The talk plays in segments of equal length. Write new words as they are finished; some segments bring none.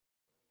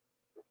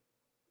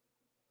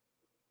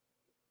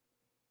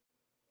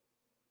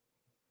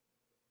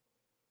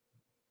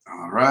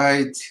All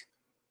right,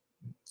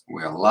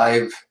 we are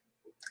live,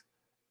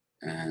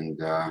 and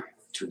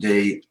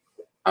today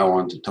I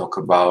want to talk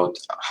about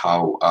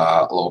how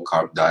low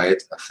carb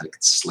diet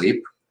affects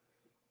sleep,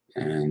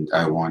 and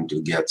I want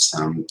to get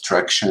some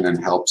traction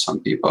and help some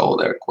people.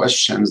 There are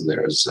questions,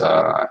 there's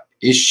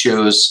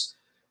issues,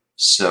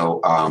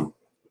 so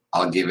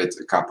I'll give it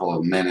a couple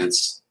of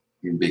minutes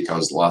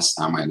because last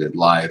time I did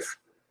live,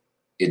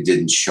 it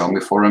didn't show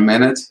me for a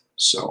minute,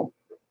 so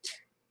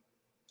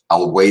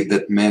I'll wait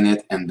that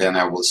minute and then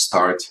I will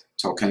start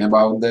talking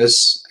about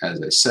this.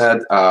 As I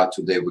said,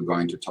 today we're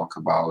going to talk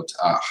about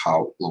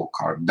how low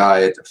carb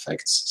diet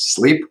affects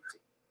sleep.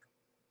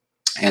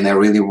 And I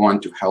really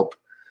want to help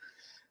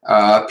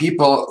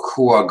people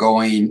who are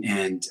going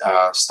and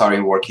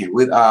starting working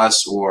with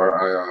us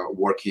or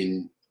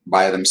working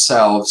by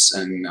themselves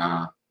and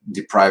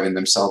depriving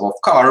themselves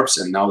of carbs,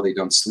 and now they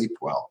don't sleep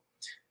well.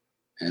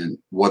 And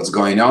what's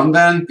going on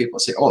then? People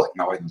say, oh,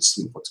 now I don't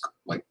sleep.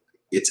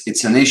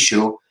 It's an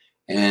issue.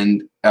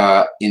 And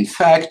in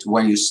fact,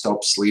 when you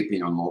stop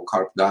sleeping on low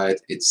carb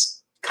diet,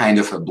 it's kind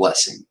of a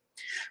blessing.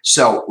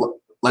 So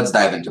let's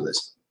dive into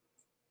this.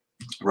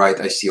 Right,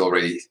 I see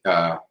already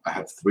I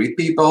have 3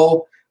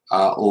 people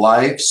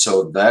live,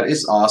 so that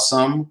is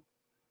awesome.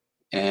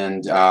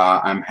 And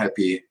I'm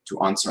happy to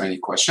answer any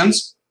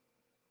questions.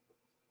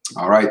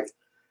 All right,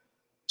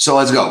 so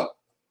let's go.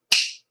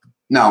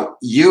 Now,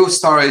 you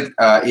started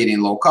eating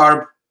low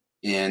carb,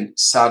 and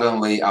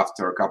suddenly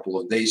after a couple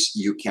of days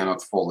you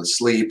cannot fall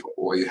asleep,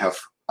 or you have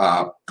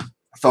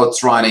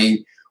thoughts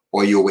running,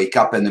 or you wake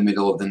up in the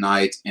middle of the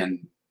night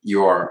and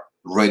you're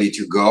ready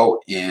to go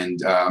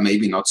and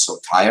maybe not so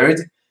tired,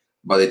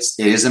 but it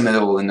is the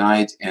middle of the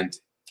night and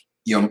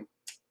your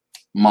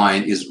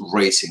mind is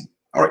racing.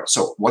 All right,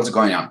 so what's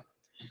going on?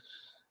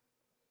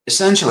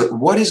 Essentially,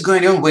 what is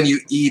going on when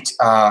you eat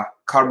a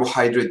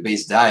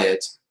carbohydrate-based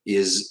diet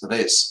is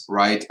this,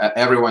 right?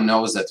 Everyone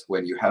knows that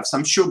when you have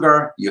some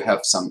sugar, you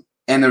have some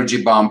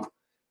energy bump,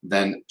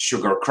 then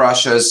sugar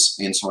crashes,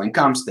 insulin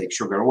comes, take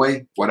sugar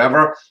away,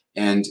 whatever,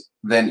 and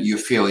then you're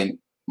feeling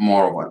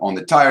more on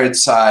the tired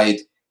side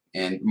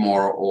and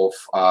more of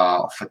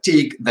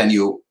fatigue. Then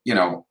you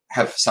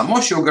have some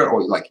more sugar,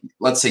 or like,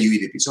 let's say you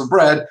eat a piece of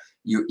bread,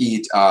 you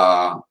eat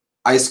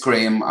ice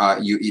cream,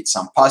 you eat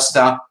some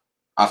pasta.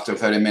 After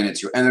 30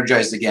 minutes, you're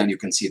energized again. You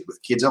can see it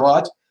with kids a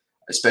lot,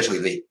 especially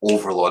they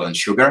overload on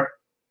sugar.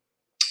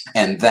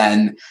 And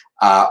then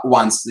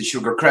once the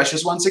sugar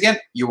crashes once again,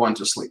 you want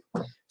to sleep.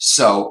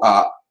 So,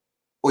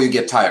 or you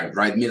get tired,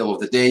 right? Middle of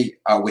the day,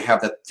 we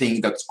have that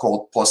thing that's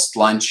called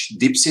post-lunch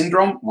dip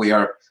syndrome,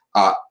 where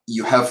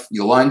you have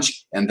your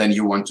lunch and then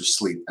you want to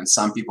sleep. And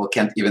some people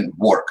can't even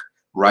work,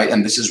 right?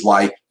 And this is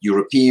why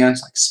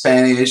Europeans, like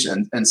Spanish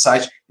and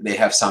such, they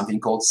have something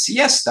called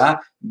siesta,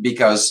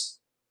 because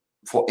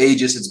for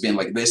ages it's been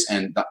like this,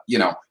 and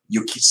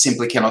you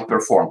simply cannot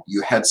perform.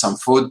 You had some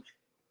food,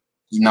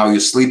 now you're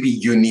sleepy,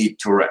 you need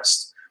to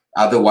rest.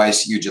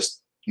 Otherwise, you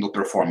just not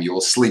perform. You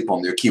will sleep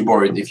on your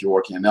keyboard if you're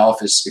working in the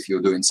office. If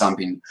you're doing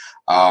something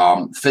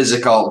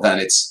physical, then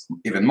it's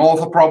even more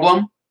of a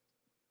problem.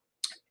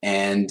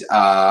 And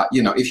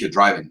if you're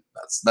driving,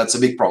 that's a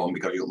big problem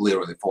because you're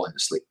literally falling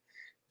asleep.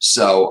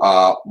 So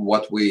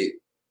what we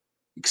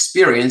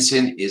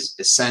experiencing is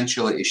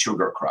essentially a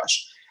sugar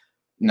crash.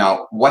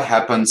 Now, what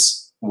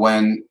happens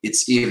when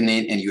it's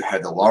evening and you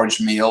had a large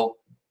meal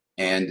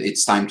and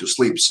it's time to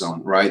sleep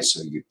soon, right?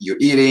 So you're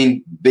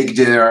eating, big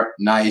dinner,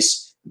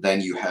 nice. Then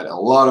you had a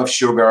lot of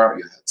sugar,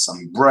 you had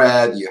some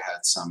bread, you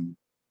had some,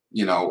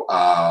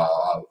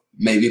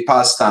 maybe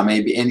pasta,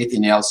 maybe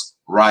anything else,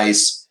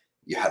 rice,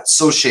 you had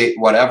sushi,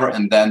 whatever,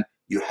 and then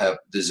you have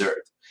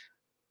dessert.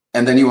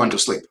 And then you want to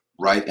sleep,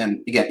 right?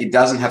 And again, it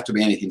doesn't have to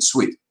be anything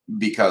sweet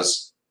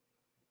because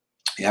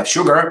you have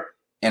sugar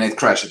and it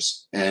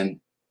crashes and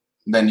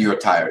then you're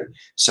tired.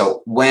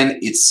 So when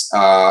it's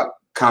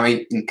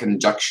coming in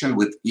conjunction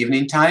with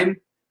evening time,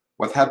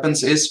 what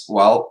happens is,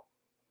 well,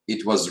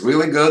 it was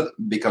really good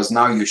because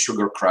now your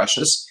sugar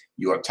crashes,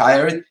 you are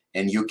tired,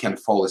 and you can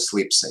fall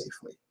asleep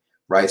safely,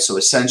 right? So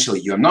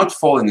essentially, you're not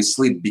falling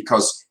asleep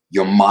because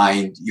your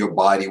mind, your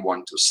body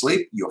want to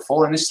sleep. You're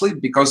falling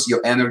asleep because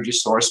your energy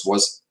source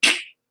was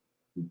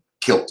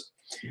killed,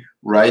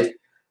 right?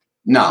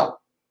 Now,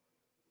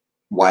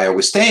 why are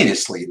we staying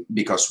asleep?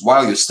 Because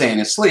while you're staying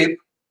asleep,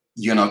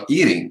 you're not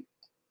eating.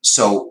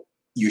 So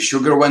your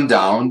sugar went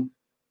down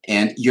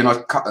and you're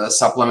not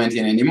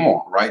supplementing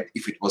anymore, right?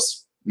 If it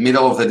was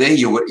middle of the day,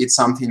 you would eat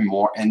something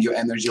more and your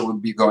energy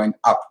would be going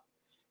up.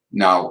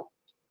 Now,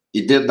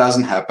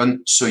 doesn't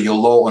happen, so you're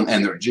low on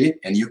energy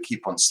and you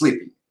keep on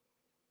sleeping.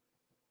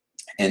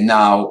 And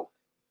now,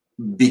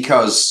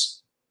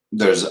 because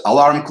there's an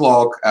alarm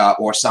clock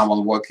or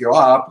someone woke you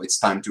up, it's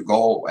time to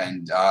go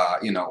and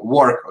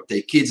work or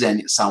take kids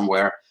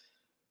somewhere,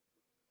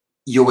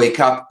 you wake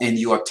up and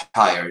you are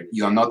tired,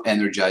 you are not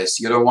energized,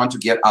 you don't want to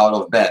get out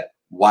of bed.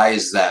 Why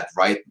is that,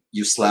 right?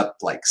 You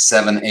slept like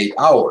 7-8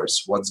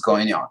 hours. What's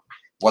going on?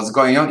 What's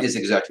going on is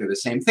exactly the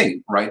same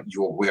thing, right?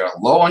 We are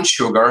low on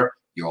sugar,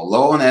 you're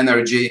low on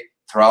energy,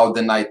 throughout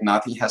the night,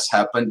 nothing has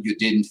happened. You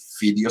didn't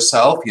feed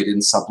yourself. You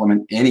didn't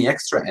supplement any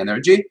extra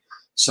energy.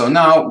 So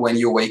now when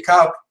you wake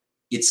up,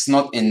 it's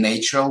not a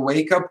natural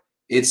wake up.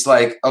 It's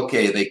like,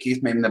 okay, they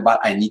kicked me in the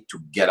butt. I need to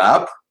get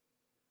up,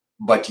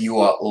 but you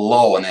are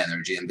low on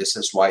energy. And this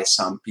is why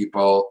some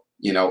people,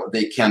 you know,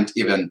 they can't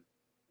even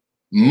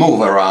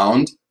move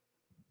around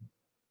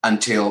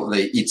until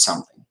they eat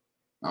something.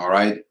 All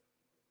right.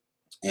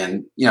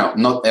 And, you know,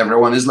 not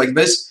everyone is like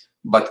this,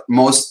 but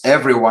most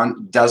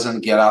everyone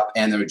doesn't get up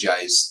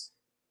energized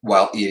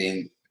while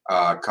eating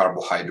a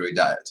carbohydrate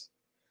diet.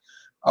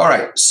 All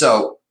right.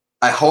 So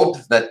I hope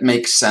that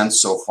makes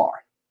sense so far.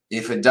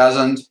 If it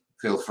doesn't,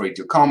 feel free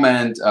to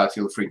comment.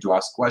 Feel free to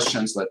ask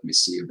questions. Let me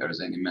see if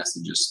there's any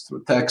messages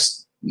through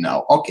text.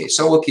 No. Okay.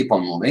 So we'll keep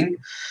on moving.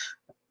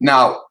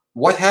 Now,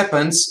 what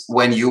happens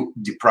when you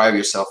deprive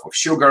yourself of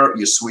sugar,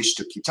 you switch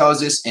to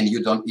ketosis, and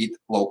you don't eat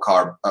low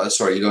carb,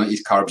 you don't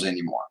eat carbs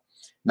anymore.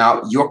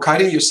 Now, you're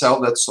cutting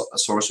yourself that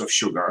source of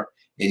sugar,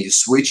 and you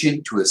switch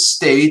into a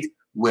state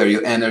where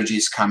your energy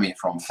is coming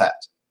from fat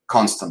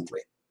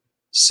constantly.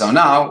 So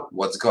now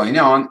what's going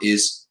on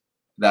is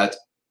that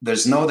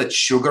there's no that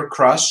sugar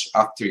crush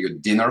after your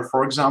dinner,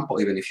 for example,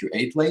 even if you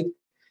ate late,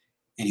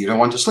 and you don't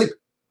want to sleep.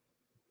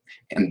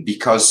 And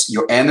because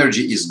your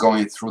energy is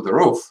going through the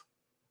roof,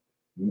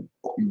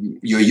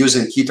 you're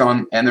using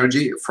ketone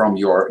energy from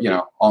your, you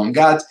know, own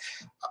gut,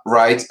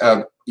 right?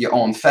 Your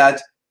own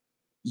fat.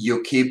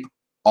 You keep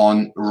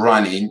on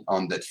running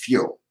on that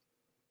fuel,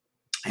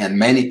 and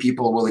many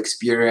people will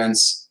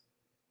experience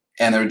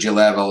energy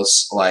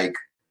levels like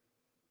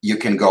you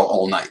can go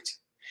all night,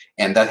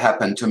 and that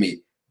happened to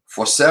me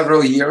for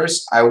several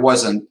years. I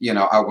wasn't, you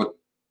know, I would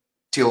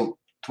till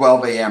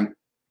 12 a.m.,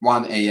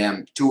 1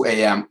 a.m., 2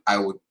 a.m. I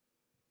would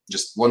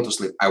just want to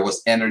sleep. I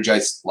was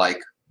energized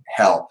like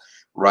hell.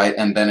 Right,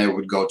 and then I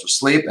would go to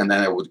sleep, and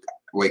then I would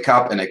wake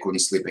up, and I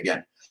couldn't sleep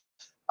again.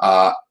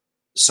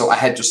 So I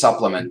had to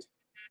supplement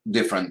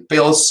different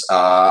pills.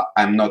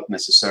 I'm not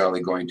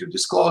necessarily going to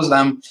disclose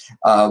them,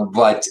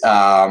 but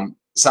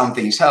some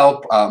things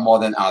help more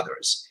than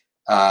others.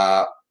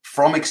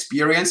 From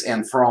experience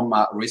and from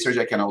research,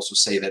 I can also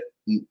say that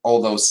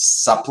all those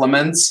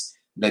supplements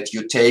that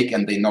you take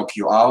and they knock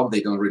you out,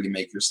 they don't really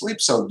make you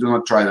sleep. So do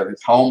not try that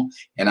at home.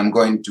 And I'm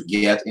going to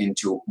get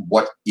into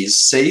what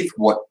is safe,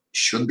 what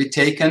should be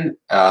taken,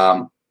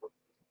 but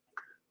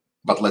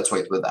let's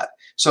wait with that.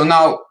 So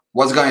now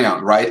what's going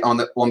on, right? On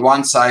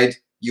one side,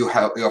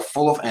 you're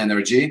full of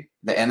energy.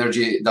 The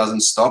energy doesn't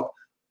stop.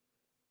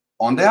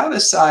 On the other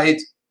side,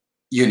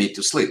 you need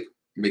to sleep,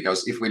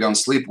 because if we don't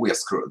sleep, we are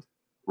screwed,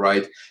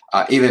 right?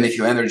 Even if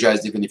you're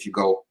energized, even if you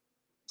go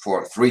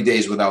for 3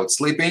 days without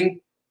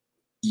sleeping,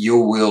 you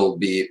will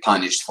be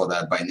punished for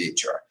that by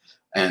nature.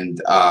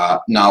 And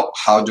now,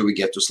 how do we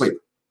get to sleep?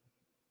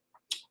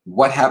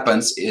 What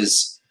happens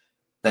is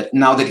that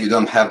now that you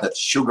don't have that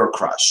sugar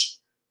crush,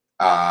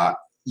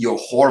 your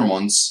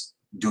hormones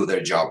do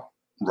their job,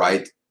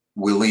 right?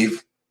 We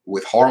live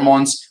with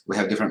hormones. We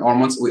have different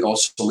hormones. We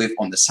also live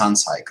on the sun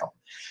cycle.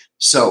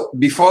 So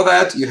before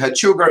that, you had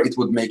sugar. It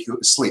would make you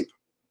sleep,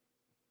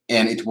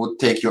 and it would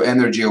take your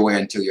energy away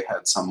until you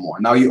had some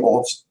more. Now you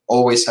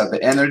always have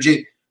the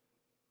energy.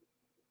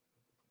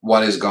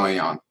 What is going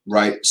on,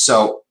 right?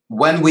 So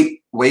when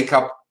we wake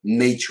up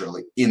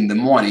naturally in the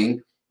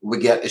morning, we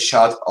get a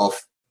shot of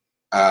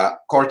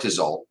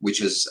cortisol,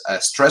 which is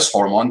a stress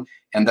hormone,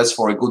 and that's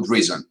for a good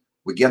reason.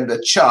 We get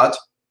that shot,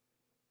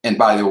 and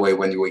by the way,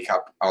 when you wake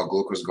up, our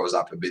glucose goes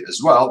up a bit as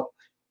well,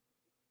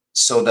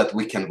 so that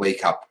we can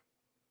wake up.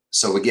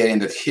 So we get in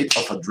that hit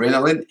of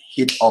adrenaline,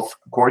 hit of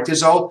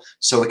cortisol,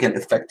 so we can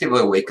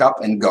effectively wake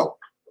up and go.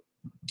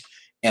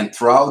 And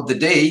throughout the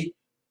day,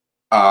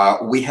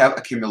 we have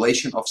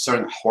accumulation of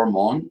certain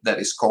hormone that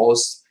is called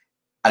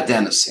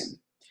adenosine.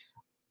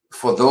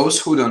 For those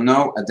who don't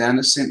know,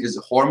 adenosine is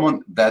a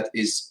hormone that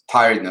is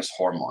tiredness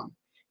hormone.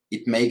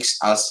 It makes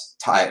us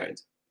tired.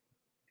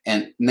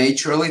 And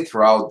naturally,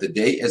 throughout the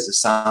day, as the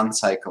sun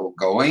cycle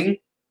going,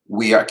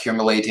 we are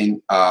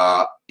accumulating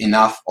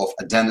enough of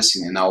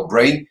adenosine in our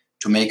brain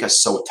to make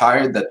us so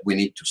tired that we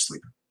need to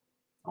sleep.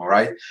 All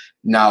right.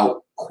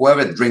 Now,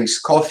 whoever drinks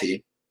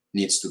coffee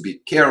needs to be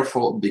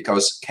careful,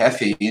 because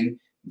caffeine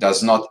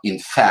does not, in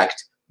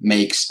fact,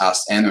 makes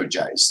us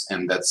energized,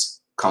 and that's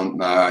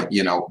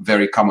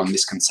very common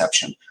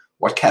misconception.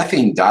 What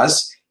caffeine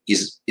does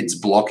is it's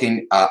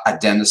blocking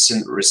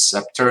adenosine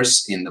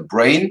receptors in the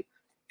brain,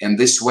 and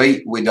this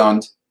way we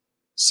don't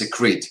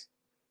secrete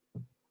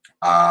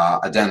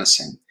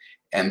adenosine,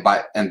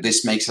 and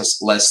this makes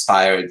us less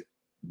tired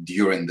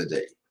during the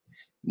day.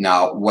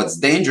 Now, what's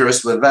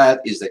dangerous with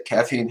that is that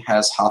caffeine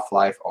has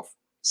half-life of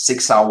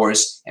 6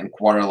 hours and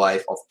quarter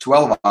life of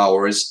 12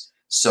 hours.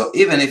 So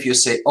even if you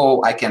say,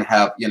 oh, I can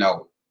have,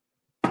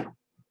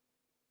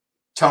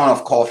 ton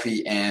of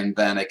coffee and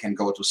then I can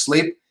go to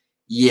sleep,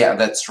 yeah,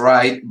 that's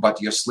right,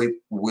 but your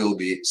sleep will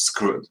be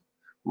screwed,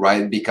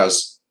 right?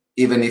 Because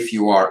even if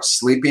you are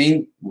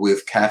sleeping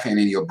with caffeine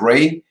in your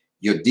brain,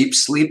 your deep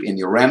sleep in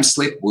your REM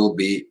sleep will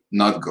be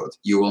not good.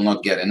 You will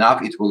not get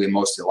enough. It will be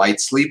mostly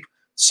light sleep,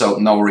 so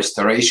no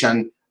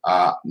restoration,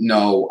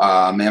 no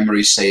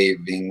memory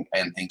saving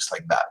and things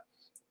like that.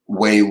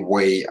 Way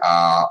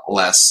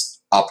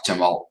less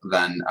optimal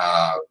than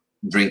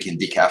drinking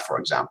decaf, for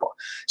example.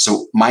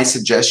 So my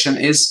suggestion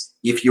is,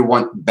 if you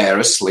want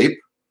better sleep,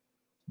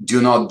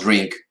 do not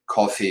drink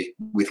coffee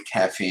with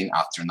caffeine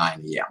after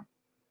 9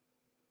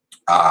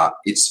 a.m.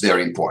 It's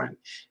very important.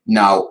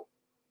 Now,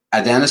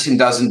 adenosine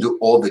doesn't do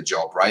all the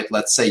job, right?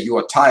 Let's say you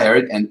are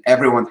tired, and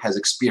everyone has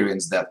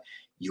experienced that.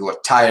 You are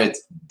tired,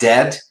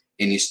 dead,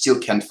 and you still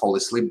can't fall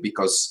asleep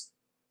because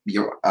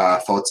your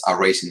thoughts are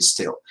racing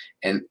still.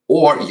 And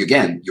or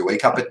again, you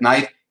wake up at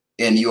night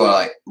and you are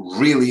like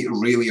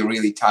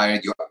really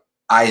tired. Your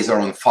eyes are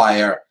on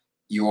fire.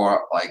 You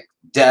are like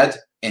dead,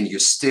 and you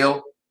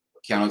still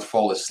cannot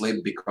fall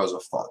asleep because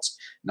of thoughts.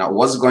 Now,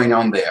 what's going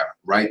on there,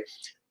 right?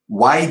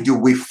 Why do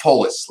we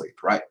fall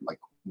asleep, right? Like,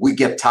 we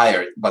get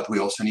tired, but we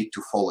also need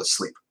to fall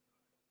asleep.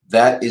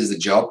 That is the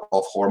job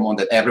of hormone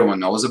that everyone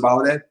knows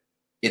about it.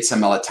 It's a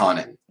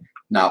melatonin.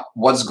 Now,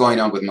 what's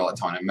going on with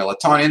melatonin?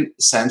 Melatonin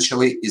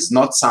essentially is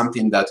not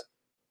something that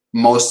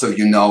most of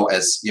you know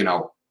as,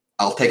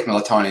 I'll take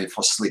melatonin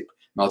for sleep.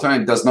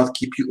 Melatonin does not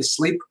keep you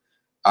asleep.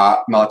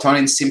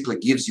 Melatonin simply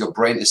gives your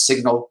brain a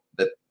signal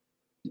that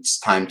it's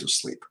time to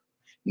sleep.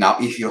 Now,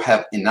 if you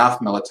have enough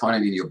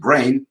melatonin in your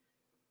brain,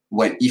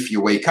 if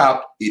you wake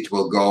up, it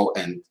will go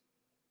and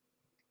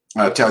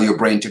tell your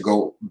brain to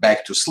go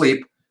back to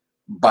sleep.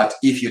 But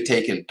if you're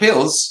taking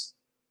pills,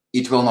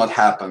 it will not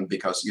happen,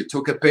 because you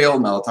took a pill,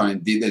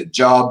 melatonin did its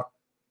job,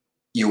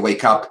 you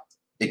wake up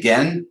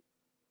again,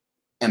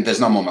 and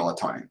there's no more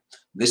melatonin.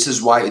 This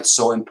is why it's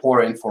so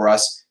important for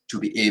us to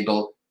be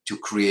able to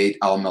create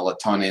our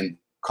melatonin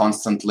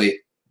constantly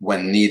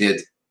when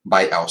needed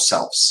by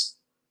ourselves.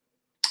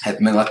 And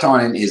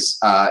melatonin is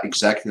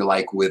exactly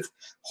like with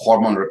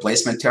hormone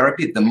replacement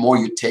therapy. The more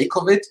you take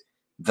of it,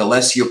 the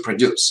less you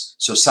produce.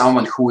 So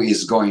someone who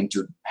is going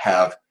to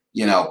have,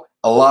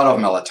 a lot of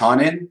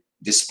melatonin,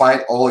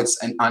 despite all its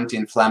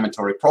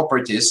anti-inflammatory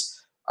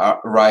properties,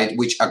 right,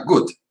 which are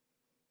good,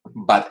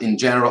 but in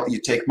general, you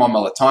take more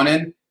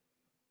melatonin,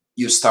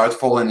 you start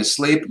falling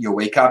asleep, you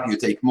wake up, you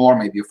take more,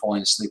 maybe you're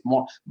falling asleep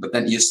more, but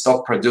then you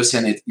stop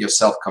producing it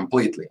yourself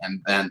completely.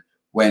 And then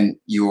when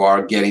you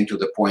are getting to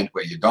the point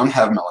where you don't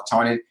have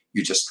melatonin,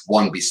 you just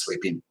won't be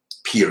sleeping,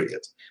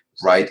 period,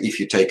 right, if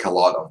you take a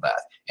lot of that.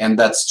 And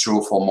that's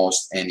true for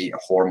most any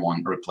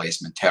hormone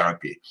replacement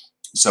therapy.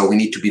 So we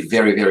need to be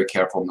very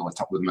careful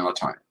with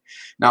melatonin.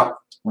 Now,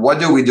 what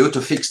do we do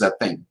to fix that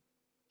thing,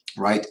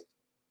 right?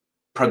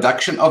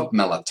 Production of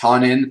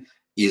melatonin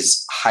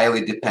is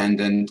highly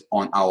dependent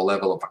on our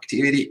level of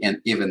activity, and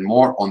even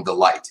more on the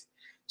light.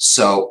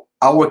 So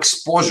our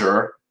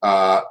exposure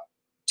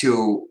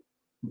to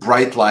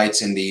bright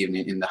lights in the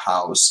evening in the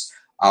house,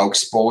 our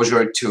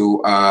exposure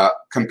to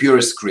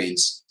computer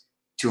screens,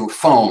 to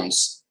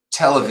phones,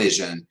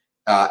 television,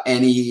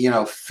 any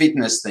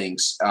fitness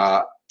things,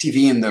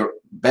 TV in the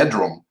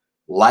bedroom,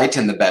 light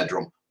in the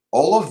bedroom,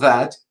 all of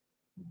that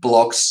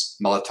blocks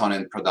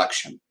melatonin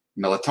production.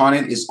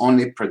 Melatonin is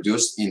only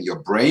produced in your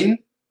brain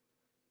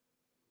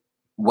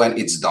when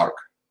it's dark.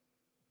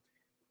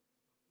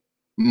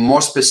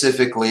 More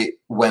specifically,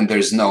 when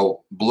there's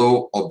no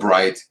blue or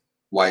bright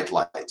white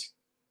light.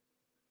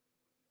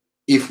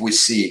 If we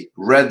see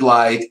red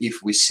light,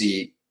 if we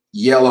see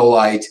yellow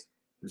light,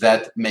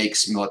 that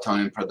makes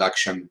melatonin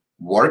production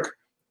work,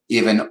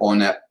 even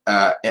on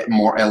at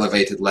more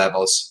elevated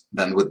levels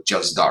than with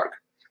just dark.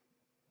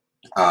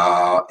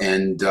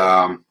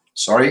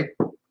 Sorry,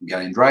 I'm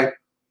getting dry.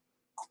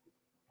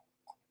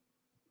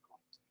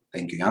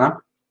 Thank you, Yana.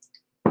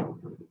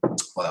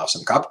 What else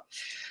in cup?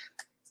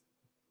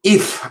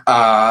 If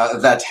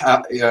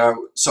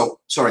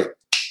sorry,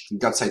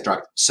 got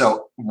sidetracked.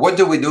 So what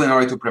do we do in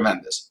order to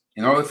prevent this?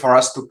 In order for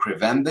us to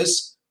prevent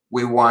this,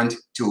 we want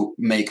to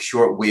make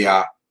sure we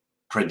are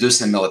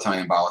producing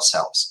melatonin by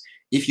ourselves.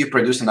 If you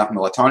produce enough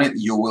melatonin,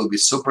 you will be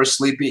super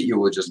sleepy. You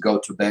will just go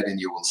to bed and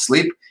you will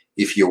sleep.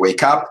 If you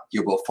wake up,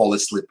 you will fall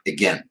asleep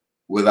again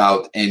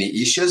without any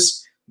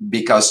issues,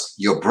 because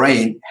your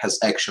brain has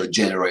actually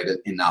generated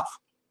enough.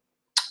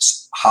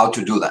 How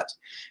to do that?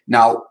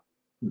 Now,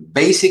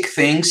 basic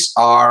things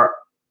are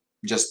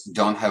just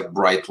don't have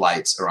bright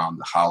lights around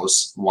the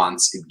house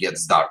once it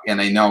gets dark.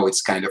 And I know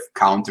it's kind of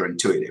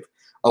counterintuitive.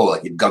 Oh,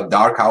 like it got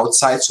dark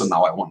outside, so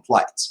now I want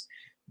lights.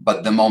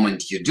 But the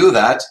moment you do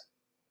that,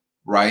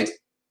 right,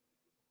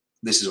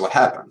 this is what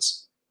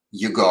happens.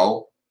 You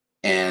go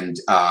and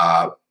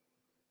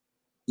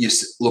you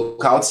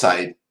look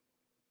outside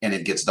and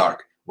it gets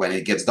dark. When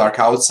it gets dark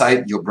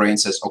outside, your brain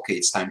says, okay,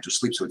 it's time to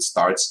sleep. So it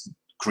starts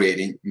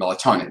creating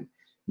melatonin.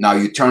 Now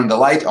you turn the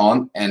light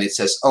on and it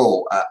says,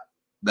 oh,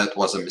 that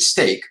was a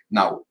mistake.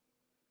 Now,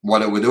 what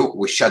do?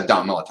 We shut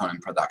down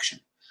melatonin production.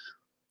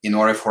 In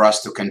order for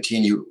us to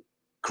continue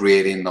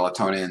creating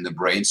melatonin in the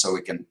brain so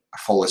we can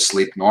fall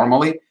asleep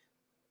normally,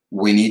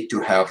 we need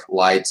to have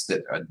lights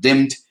that are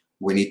dimmed.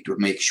 We need to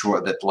make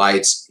sure that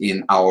lights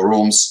in our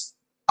rooms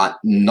are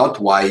not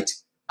white,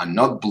 are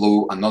not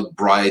blue, are not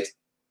bright.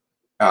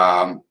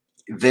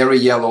 Very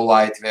yellow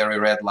light, very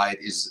red light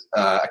is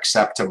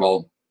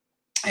acceptable.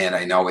 And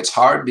I know it's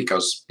hard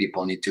because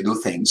people need to do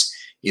things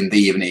in the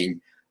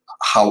evening.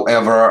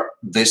 However,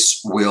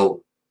 this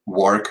will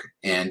work.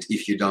 And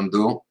if you don't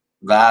do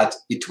that,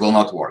 it will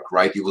not work,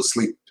 right? You will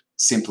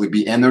simply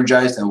be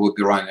energized and will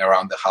be running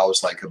around the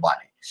house like a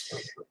bunny.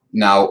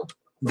 Now,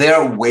 there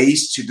are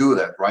ways to do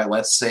that, right?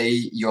 Let's say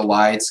your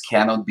lights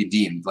cannot be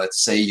dimmed.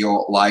 Let's say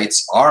your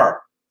lights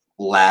are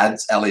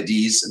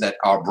LEDs that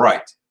are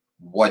bright.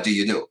 What do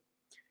you do?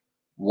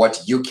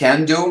 What you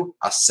can do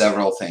are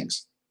several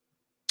things.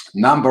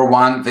 Number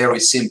one, very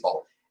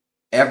simple.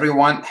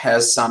 Everyone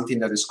has something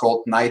that is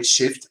called night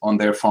shift on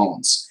their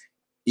phones.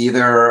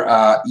 Either,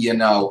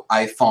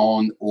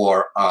 iPhone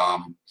or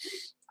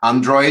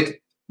Android,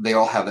 they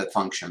all have that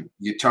function.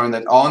 You turn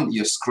that on,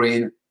 your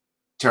screen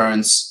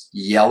turns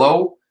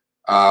yellow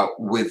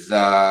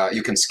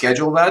you can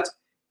schedule that.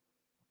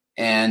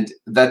 And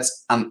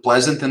that's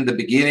unpleasant in the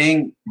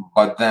beginning,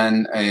 but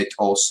then it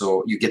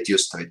also, you get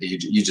used to it.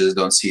 You just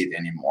don't see it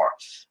anymore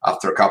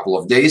after a couple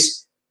of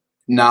days.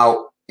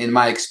 Now, in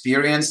my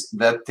experience,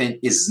 that thing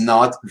is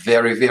not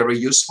very, very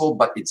useful,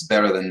 but it's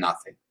better than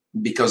nothing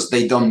because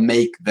they don't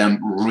make them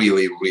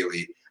really,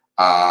 really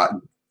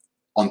on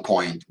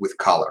point with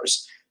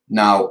colors.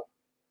 Now,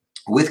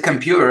 with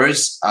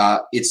computers,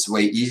 it's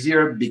way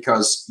easier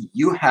because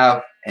you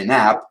have an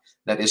app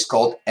that is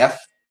called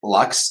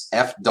f.lux,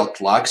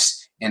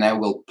 and I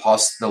will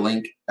post the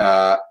link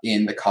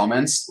in the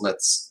comments.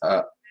 Let's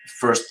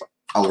first,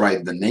 I'll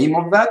write the name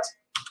of that.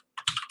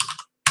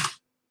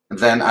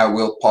 Then I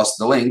will post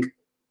the link.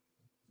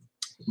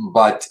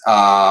 But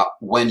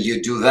when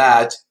you do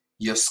that,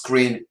 your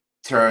screen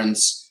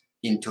turns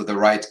into the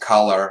right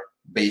color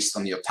based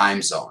on your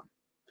time zone.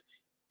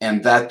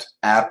 And that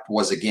app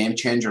was a game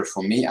changer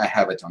for me. I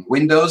have it on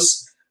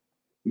Windows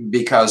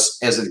because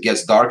as it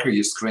gets darker,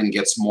 your screen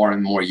gets more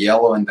and more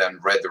yellow and then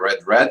red, red,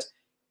 red.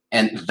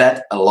 And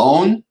that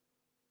alone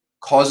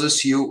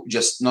causes you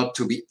just not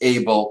to be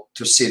able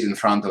to sit in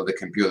front of the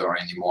computer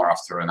anymore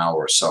after an hour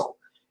or so.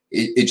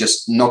 It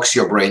just knocks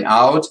your brain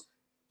out.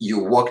 You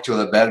walk to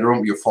the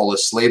bedroom, you fall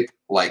asleep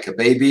like a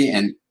baby,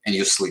 and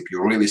you sleep.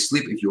 You really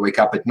sleep. If you wake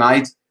up at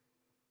night,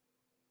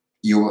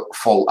 you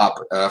fall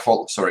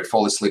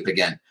asleep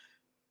again.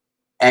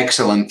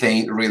 Excellent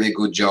thing, really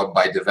good job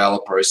by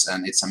developers,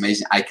 and it's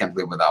amazing. I can't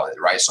live without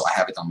it, right? So I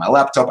have it on my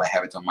laptop, I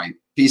have it on my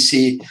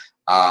PC,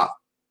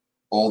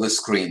 all the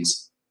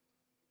screens.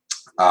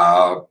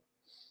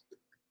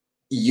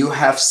 You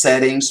have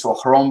settings for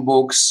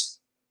Chromebooks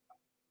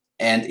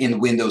and in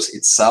Windows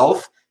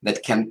itself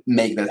that can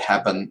make that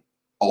happen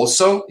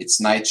also. It's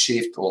night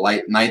shift or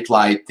night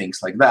light, things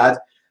like that.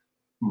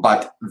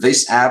 But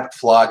this app,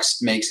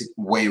 Flux, makes it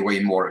way, way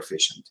more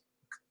efficient.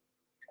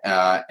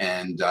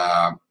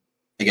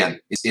 Again,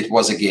 it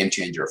was a game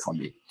changer for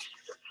me.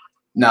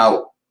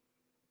 Now,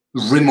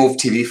 remove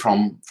TV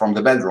from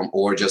the bedroom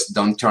or just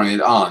don't turn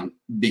it on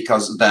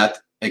because that,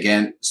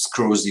 again,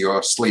 screws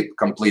your sleep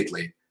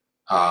completely.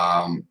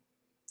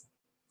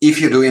 If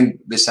you're doing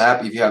this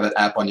app, if you have an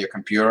app on your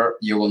computer,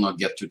 you will not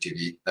get to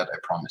TV, that I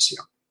promise you.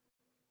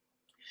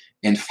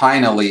 And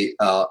finally,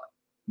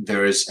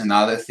 there is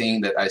another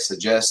thing that I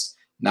suggest.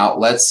 Now,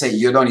 let's say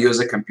you don't use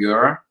a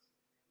computer.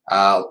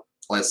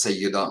 Let's say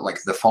you don't,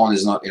 like the phone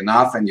is not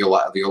enough and your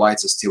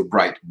lights are still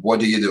bright. What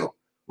do you do,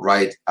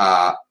 right?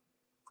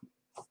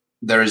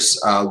 There's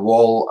a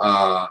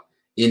whole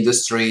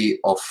industry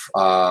of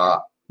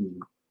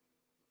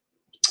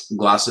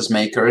glasses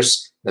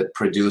makers that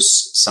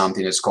produce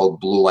something that's called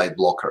blue light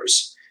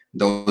blockers.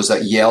 Those are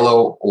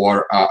yellow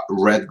or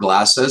red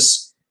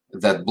glasses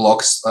that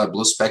blocks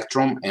blue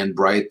spectrum and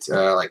bright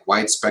like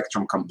white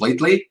spectrum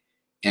completely.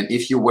 And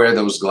if you wear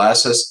those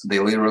glasses, they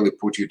literally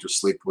put you to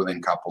sleep within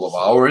a couple of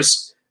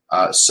hours.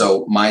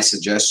 So my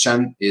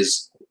suggestion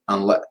is,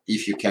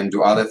 if you can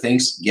do other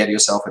things, get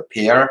yourself a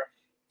pair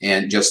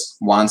and just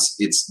once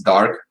it's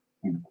dark,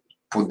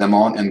 put them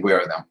on and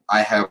wear them.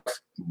 I have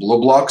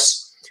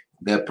BlueBlocks.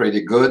 They're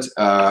pretty good.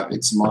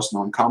 It's the most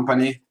known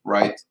company,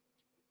 right?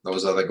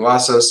 Those are the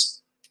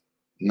glasses.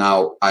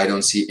 Now I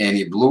don't see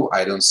any blue.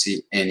 I don't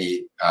see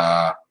any,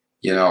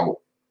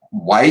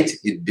 white.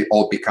 It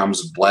all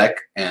becomes black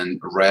and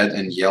red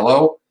and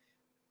yellow.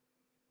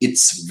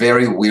 It's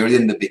very weird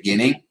in the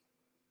beginning,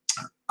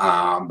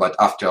 but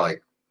after like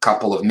a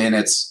couple of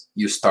minutes,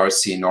 you start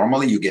seeing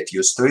normally. You get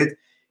used to it,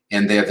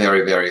 and they're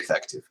very, very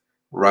effective,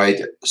 right?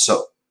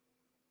 So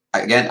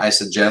again, I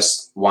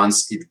suggest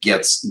once it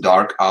gets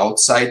dark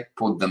outside,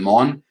 put them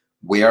on,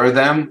 wear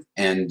them,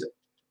 and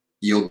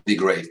you'll be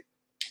great.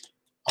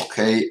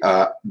 Okay,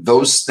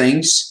 those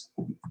things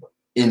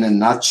in a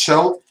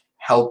nutshell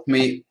help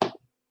me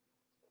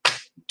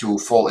to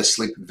fall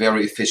asleep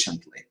very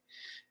efficiently.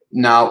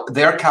 Now,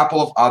 there are a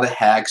couple of other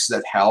hacks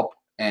that help,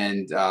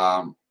 and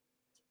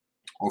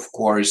of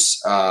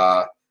course,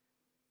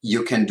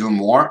 you can do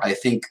more. I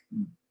think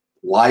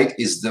light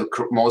is the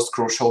most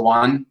crucial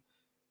one.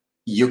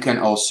 You can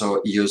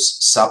also use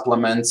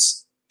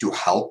supplements to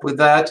help with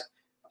that,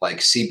 like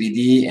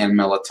CBD and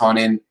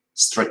melatonin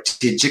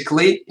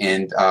strategically,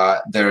 and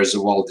there's a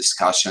whole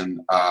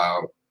discussion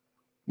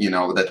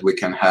that we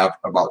can have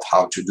about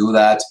how to do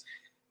that.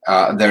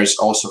 There's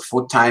also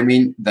food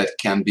timing that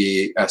can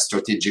be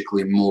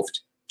strategically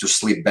moved to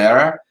sleep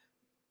better.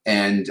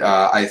 And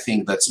I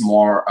think that's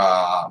more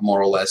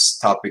or less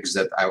topics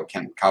that I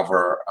can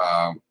cover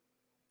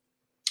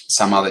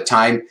some other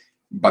time.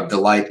 But the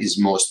light is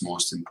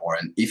most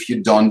important. If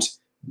you don't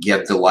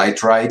get the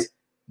light right,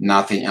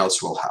 nothing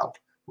else will help,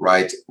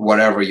 right?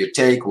 Whatever you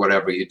take,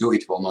 whatever you do,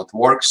 it will not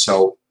work.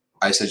 So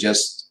I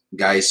suggest,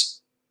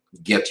 guys,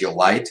 get your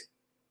light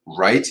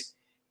right.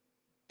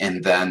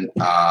 And then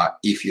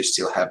if you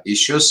still have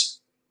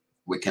issues,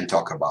 we can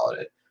talk about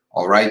it.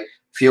 All right.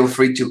 Feel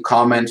free to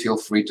comment. Feel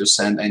free to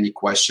send any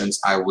questions.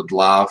 I would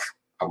love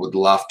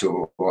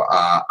to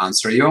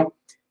answer you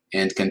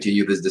and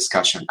continue this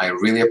discussion. I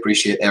really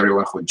appreciate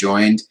everyone who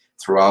joined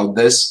throughout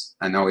this.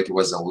 I know it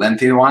was a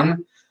lengthy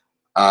one,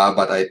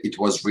 but it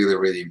was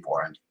really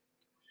important.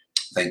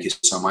 Thank you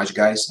so much,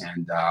 guys,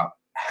 and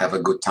have a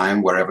good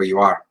time wherever you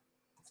are.